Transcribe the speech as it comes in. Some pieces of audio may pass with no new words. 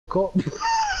up.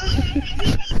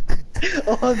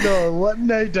 Oh no, what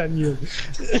now, Daniel?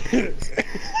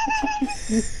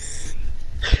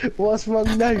 What's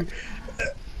wrong now?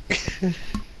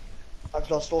 I've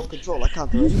lost all control, I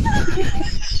can't do anything.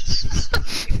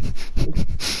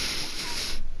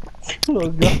 Oh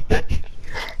god.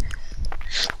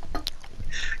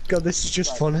 God, this is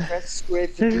just funny. Press square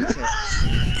for details.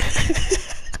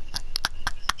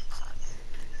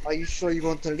 Are you sure you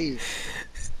want to leave?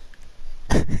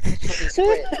 Fucking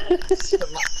square.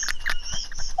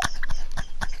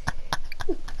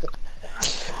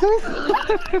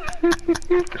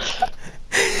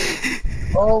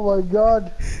 Oh my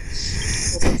god.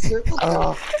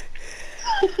 Oh.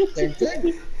 Same thing.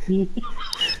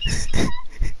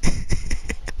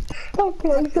 I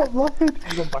can't stop laughing.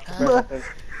 I'm going back to bed, I think.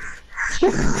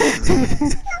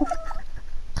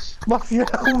 Matthew,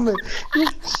 help me.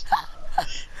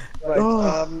 Right,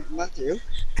 Oh. Matthew.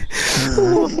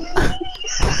 Why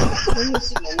are you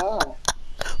sitting on my arm?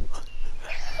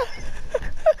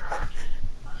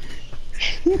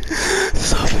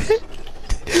 Stop it.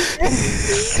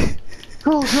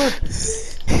 Oh god.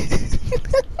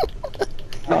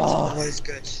 Oh, what is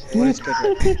good? What is good?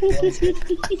 What is good?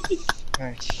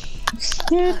 Right.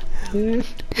 I'm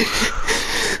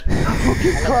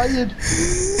fucking crying.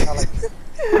 I like it.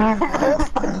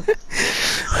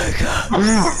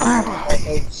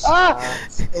 Ah!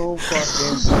 Oh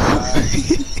fucking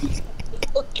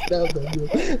No, Daniel.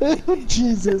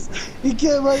 Jesus, he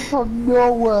came out from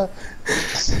nowhere.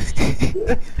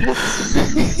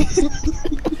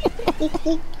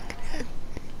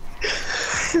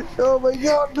 Oh my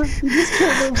god, he just came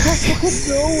out from fucking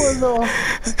nowhere though.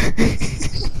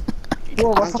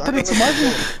 Whoa, what's happening to my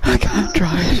voice? I can't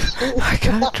drive. I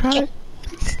can't drive.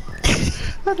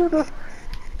 I don't know.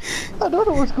 I don't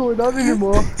know what's going on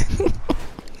anymore.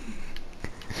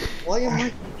 Why am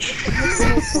I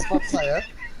so player?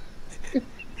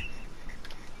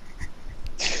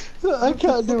 I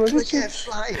can't do I it. can't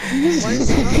fly. Why is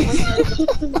it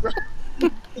not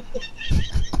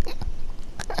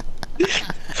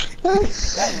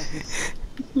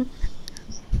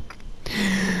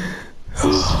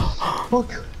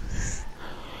Fuck.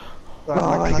 Right,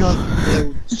 Oh my car god.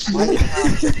 My car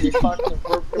is fucking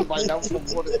broken by now from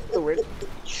what it's doing.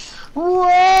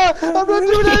 What? I'm not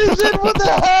doing anything. What the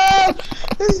hell?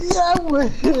 Yeah,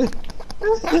 wait.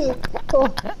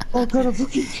 Oh god, I'm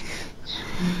fucking.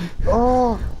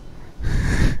 Oh.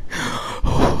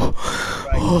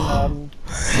 Right,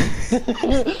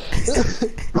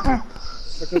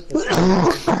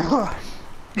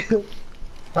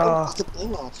 Oh. it's the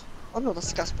bollard. Oh no, that's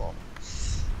the gas bomb.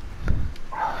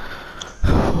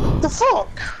 The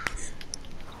fuck?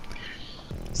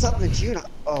 What's happening to you now?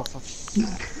 Oh, for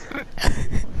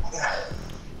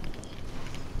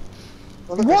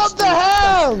What the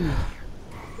hell?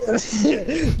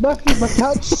 Matthew, my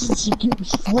cat she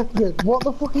keeps flipping. What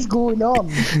the fuck is going on?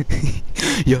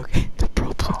 You're getting the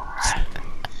problem.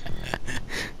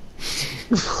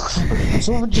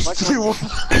 Someone just threw up.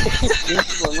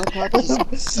 my car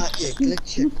just sat here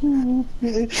glitching.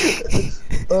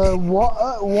 What?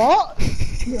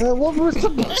 What was the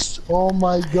best? Oh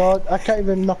my god, I can't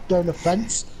even knock down a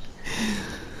fence.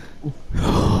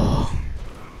 Well,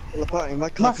 apparently my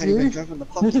car can't even drive on the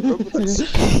fucking road with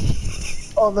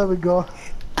us. Oh, there we go.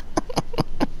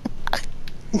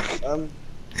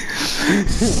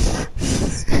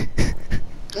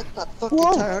 Get that fucking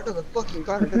tire out of the fucking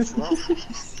car and it's wrong.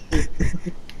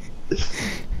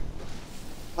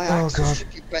 My axle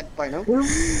should be bent by now.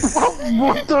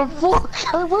 What the fuck?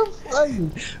 I went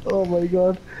flying. Oh my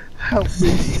god. Help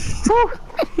me.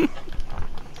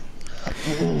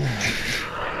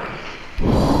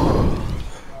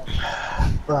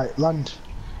 Right, land.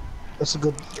 That's a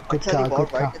good car, good car.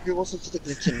 Right, if it wasn't for the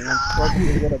glitching, I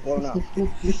probably would have blown up.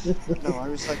 No, I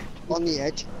was like on the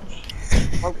edge,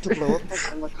 about to blow up,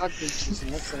 and my car glitches, and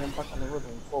next thing I'm back on the road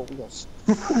on 4 wheels.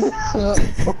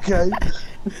 Okay.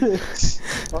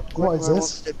 Not quite What is where I this?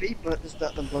 wanted to be, but it's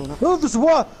better than blown up. Oh, there's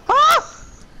what? Ah!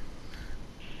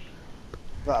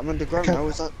 Right, I'm underground now,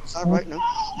 is that right now?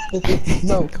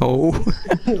 No. Oh.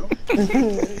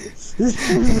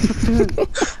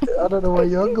 I don't know where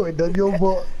you're going, Daniel,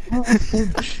 but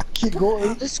keep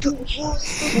going. Let's go! Oh,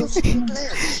 it's the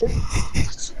glitch!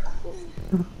 That's so cool.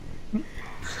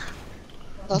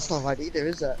 That's not right either,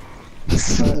 is it?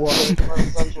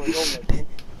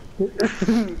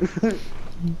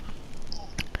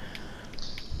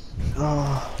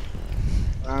 Oh.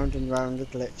 Round and round the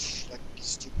glitch, like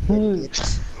stupid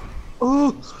idiots.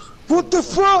 Oh, what the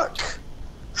fuck?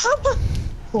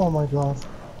 Oh my god.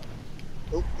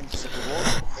 Oh, into the wall.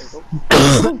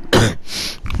 There you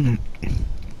go.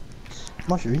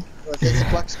 Mushy? Well, there's a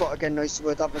black spot again, nice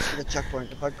word, that must be the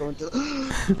checkpoint. If I go into okay,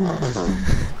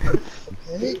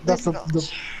 That's maybe not.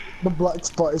 the black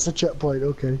spot is a checkpoint,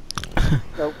 okay.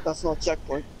 No, that's not a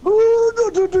checkpoint. Oh, no,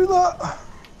 don't do that!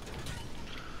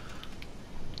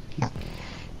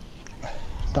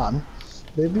 Dan,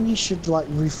 maybe you should like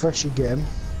refresh your game.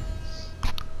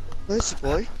 Nice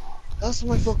boy. Last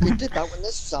time I fucking did that when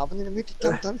this was happening, it made it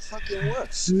 10 times fucking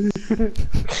worse.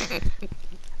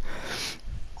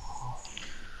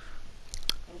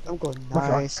 I'm going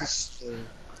nice and slow.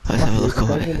 Let's have a look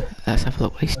let's have a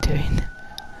look what he's doing.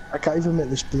 I can't even make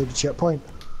this bloody checkpoint.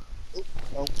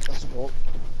 Oh, that's a wall.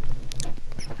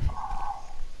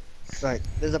 Right,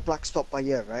 there's a black spot by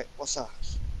here, right? What's that?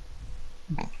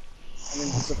 An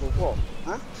invisible wall,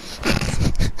 huh?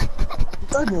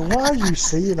 Daniel, why are you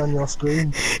seeing on your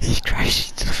screen? He's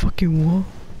crashed into the fucking wall.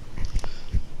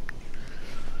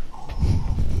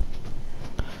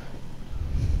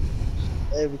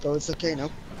 There we go, it's okay now.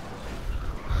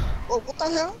 Oh, what the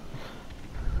hell?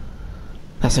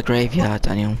 That's a graveyard,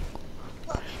 Daniel.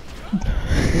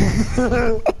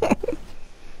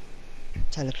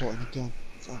 Teleporting again.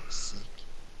 Fuck's sake.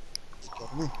 It's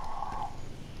getting me.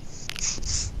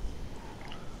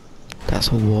 That's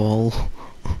a wall.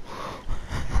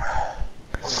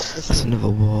 That's another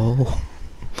wall.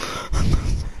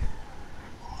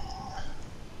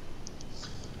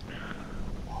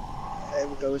 There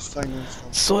we go, it's fine now, it's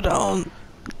fine. Slow down.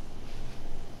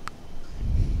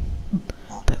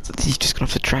 He's just gonna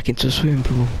have to track into a swimming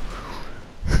pool.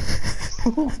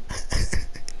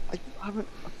 Are you having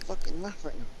a fucking laugh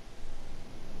right now?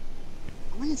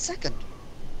 Am I in second?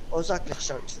 Or is that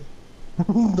glitched out too?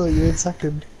 No, you're in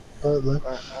second. Right there.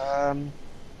 Right,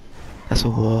 That's a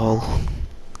wall.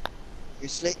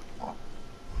 seriously?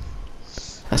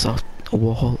 That's a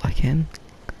wall again.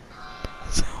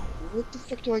 So, What the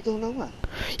fuck do I go now at?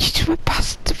 you just went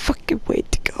past the fucking way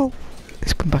to go.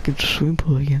 Let's come back into the swimming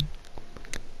pool again.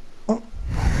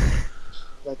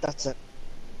 Right, that's it.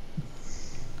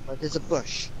 Right, there's a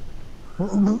bush.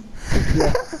 Yeah,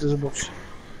 there's a bush.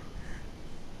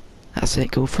 That's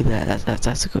it, go for that.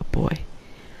 That's a good boy.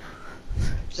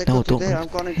 So No, go through don't there, go- I'm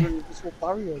going into an invisible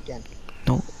barrier again.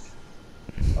 No,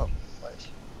 Oh, right.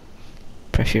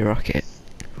 press your rocket.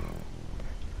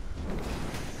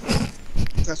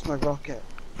 Press my rocket.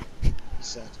 He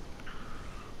said.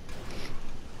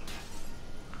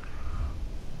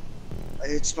 I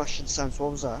heard smashing sounds,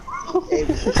 what was that?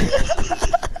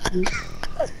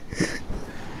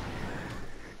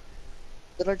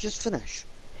 Did I just finish?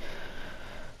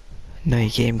 No, your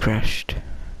game crashed.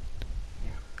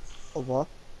 Or what?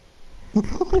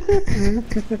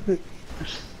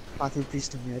 Matthew, please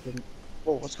tell me I didn't.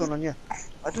 Whoa, what's going on here?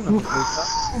 I don't know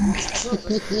how to move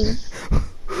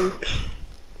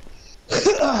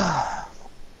that.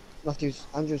 Matthews,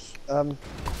 Andrews,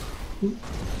 you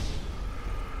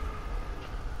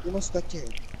must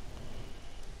spectate.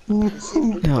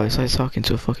 No, it's like talking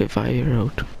to a fucking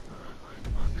 5-year-old.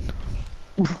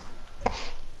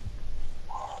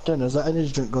 Daniel, has that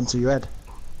energy drink gone to your head?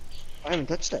 I haven't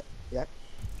touched it yet.